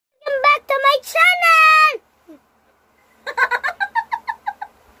my channel!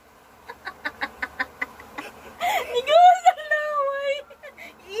 Niguan ang laway!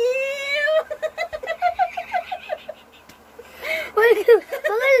 Ew!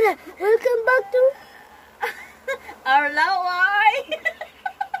 Welcome back to Our laway!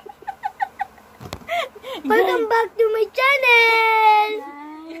 Welcome back to my channel!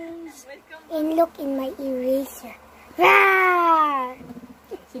 Nice! Welcome. And look in my eraser. Rawr!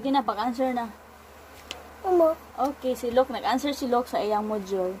 Sige na, pag-answer na. Ano? Okay, si Lok. Nag-answer si Lok sa iyang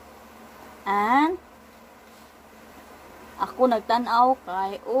module. And, ako nagtanaw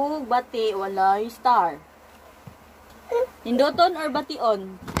kay bati, walay star. Nindoton or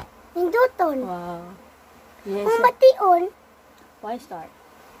bation? Ninduton. Wow. Yes. Ang bation. Why star?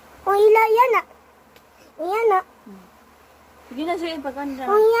 O ila yana. Yana. Sige na, sige,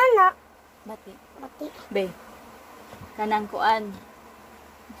 pagkanda. O yana. Bati. Bati. Be. Kanang kuan.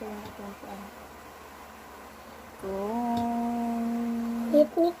 Kanang kuan. Kung...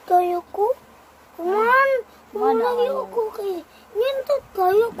 Nit kayo ko. Kumaan. Kumaan kayo ko kay. Nindot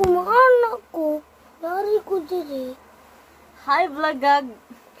kayo. Kumaan ako. Dari ko diri. Hi, vlogag.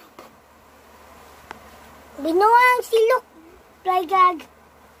 Binuang silok. Vlogag.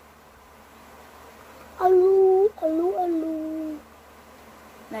 Alu.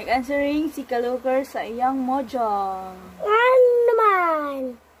 Nag-answering si Kaluker sa iyang module. Ano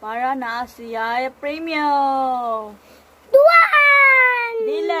naman? Para na siya premium. Tuwaan!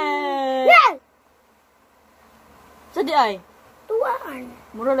 Dile! Yan! Sa di ay? Tuwaan.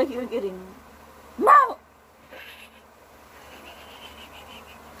 Mura lagi yung iring. Mau!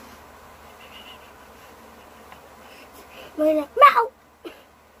 Mau!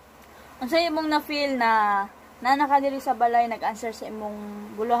 Ang sa'yo mong na-feel na nakadiri sa balay nag-answer sa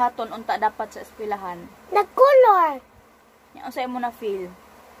imong buluhaton unta dapat sa eskwelahan. Nag-color. Ang sa'yo mong na-feel?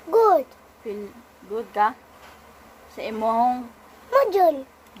 Good. Feel good ka? Sa imong Module.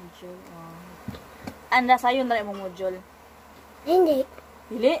 module. Anda sa'yo na rin imong module. Hindi.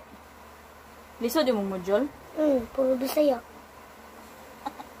 Dili? Lisod imong module? Puro Bisaya.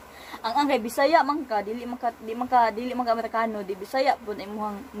 Ang kay Bisaya man ka, dili man ka Amerikano, di Bisaya pud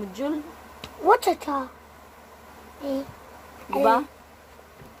imong module. What's a ta? Diba?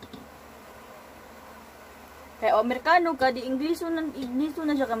 Kaya Amerikano ka, di Ingleso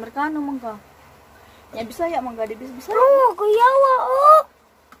na siya ka, Amerikano man ka. Ya Bisaya man ka, di Bisaya. Oo, kuyawa, oh!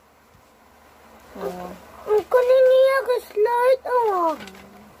 Oo. Ang kaniniya ka slide, oh!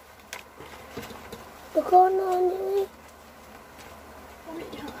 Ikaw na, hindi.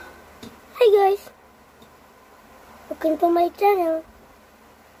 Hi guys! Welcome to my channel.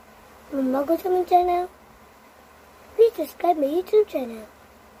 Bago sa my channel, please subscribe my YouTube channel.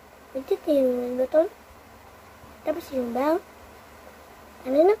 Pagkita yung button. Tapos yung bell.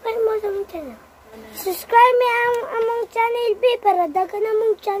 Ano na pa mo sa my channel? Subscribe me among channel, B, para dagan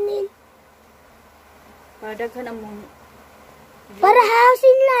among channel. Para daghan among Para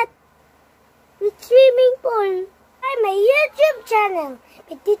housing lot with swimming pool. Ay, my YouTube channel.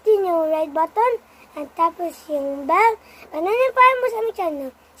 Pagkita yung right button. And tapos yung bell. Ano na pa mo sa my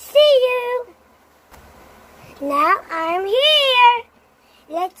channel? See you! Now I'm here!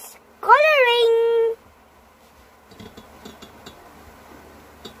 Let's coloring!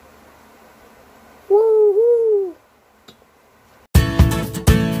 Woohoo!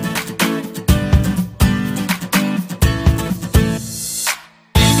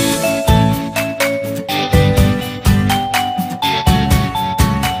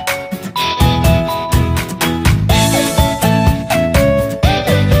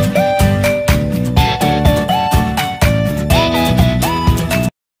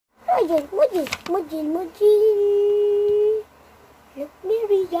 Module. Look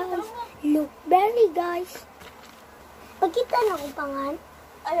berry guys. Look berry guys. Pagkita na akong pangan.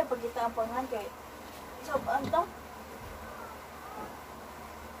 Ayaw pagkita ang pangan kay sabaan ta.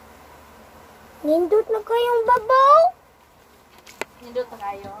 Nindot na kayong babaw. Nindot na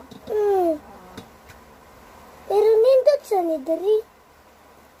kayo. Pero nindot sa ni diri.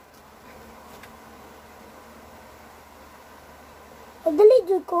 Pagdali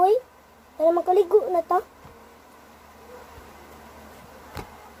jud ko eh. Para makaligo na ta.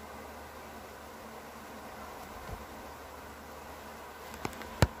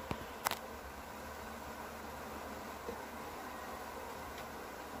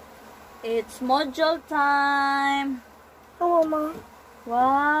 It's module time. Oo, Mama.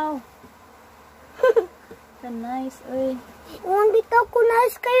 Wow. So nice, oy. Ang bitaw ko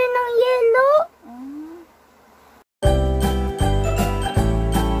nais kayo ng yellow.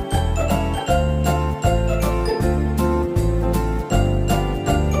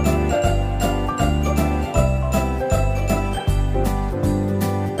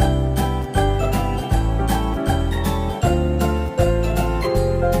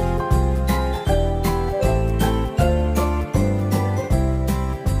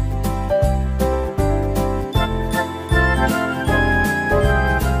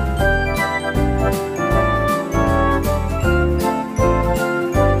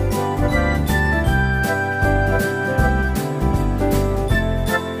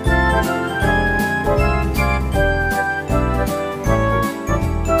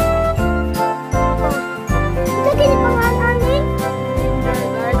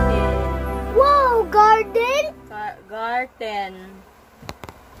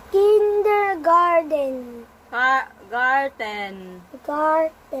 garden. Garden.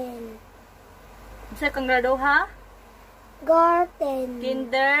 Garden. Sa kang graduha? Garden.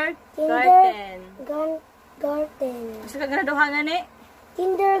 Kindergarten. Garden. Sa kang graduha gani?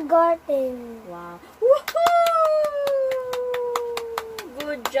 Kindergarten. Wow. Woohoo!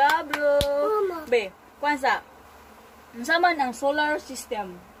 Good job, bro. Mama. Be, kwansa. Unsa man ang solar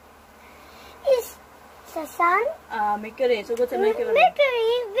system? Is the sun, Mercury. Sugod sa Mercury.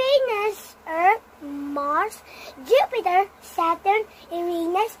 Mercury, Venus, Earth, Mars, Jupiter, Saturn,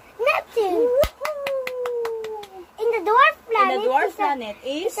 Uranus, Neptune. In the dwarf planet, And the dwarf planet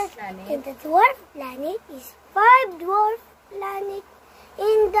is? In the dwarf planet is 5 dwarf planets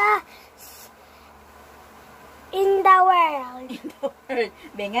in the world.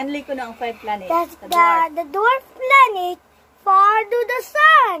 Benganli ko na ang 5 planets. That's The dwarf. the dwarf planet far to the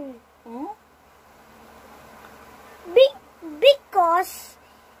sun. Oh? Because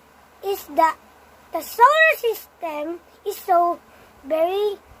is the solar system is so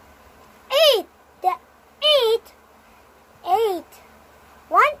very 8. The 8.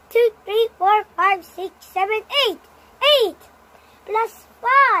 1, 2, 3, 4, 5, 6, 7, 8. 8 plus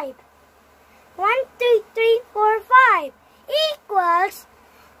 5. 1, 2, 3, 4, 5 equals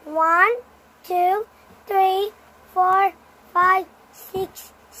 1, 2, 3, 4, 5,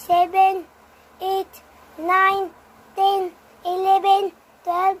 6, 7, 8, 9, 10, 11,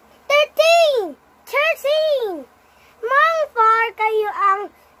 12, 13! 13! Mang far kayo ang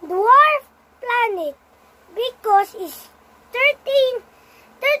dwarf planet because it's 13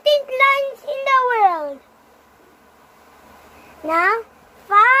 lines in the world. Now,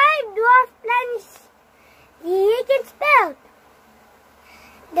 5 dwarf planets you can spell.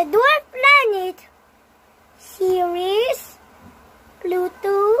 The dwarf planet Ceres,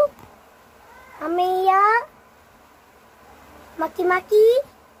 Pluto, Haumea, Makemake,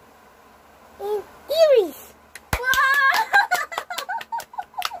 and Eris. Wow!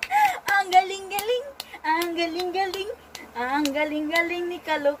 Ang galing-galing. Ang galing-galing. Ang galing-galing ni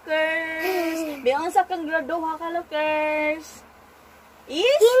Kalokers. Beyon sa kang graduha, Kalokers.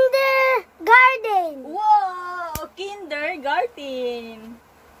 Is? Kindergarten. Wow! Kindergarten.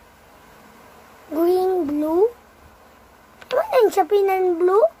 Green, blue. Ano siya pinan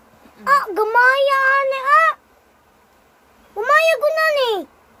blue? Gamaya ane Gamaya ko na ni.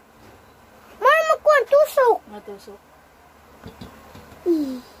 Mara magkuhan, tusok. Matusok.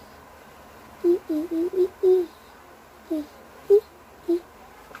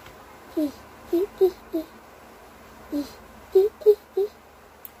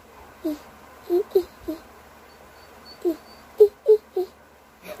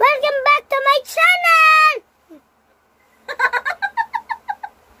 Welcome back to my channel!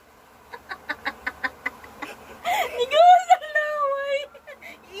 Nigawas ang laway.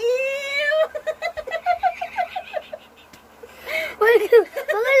 Ew!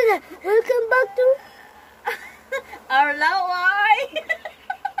 Welcome back to Our laway.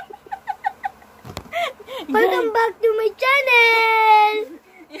 Welcome back to my channel!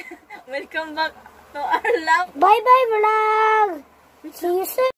 Welcome back to our laway. Bye bye vlog! See you soon!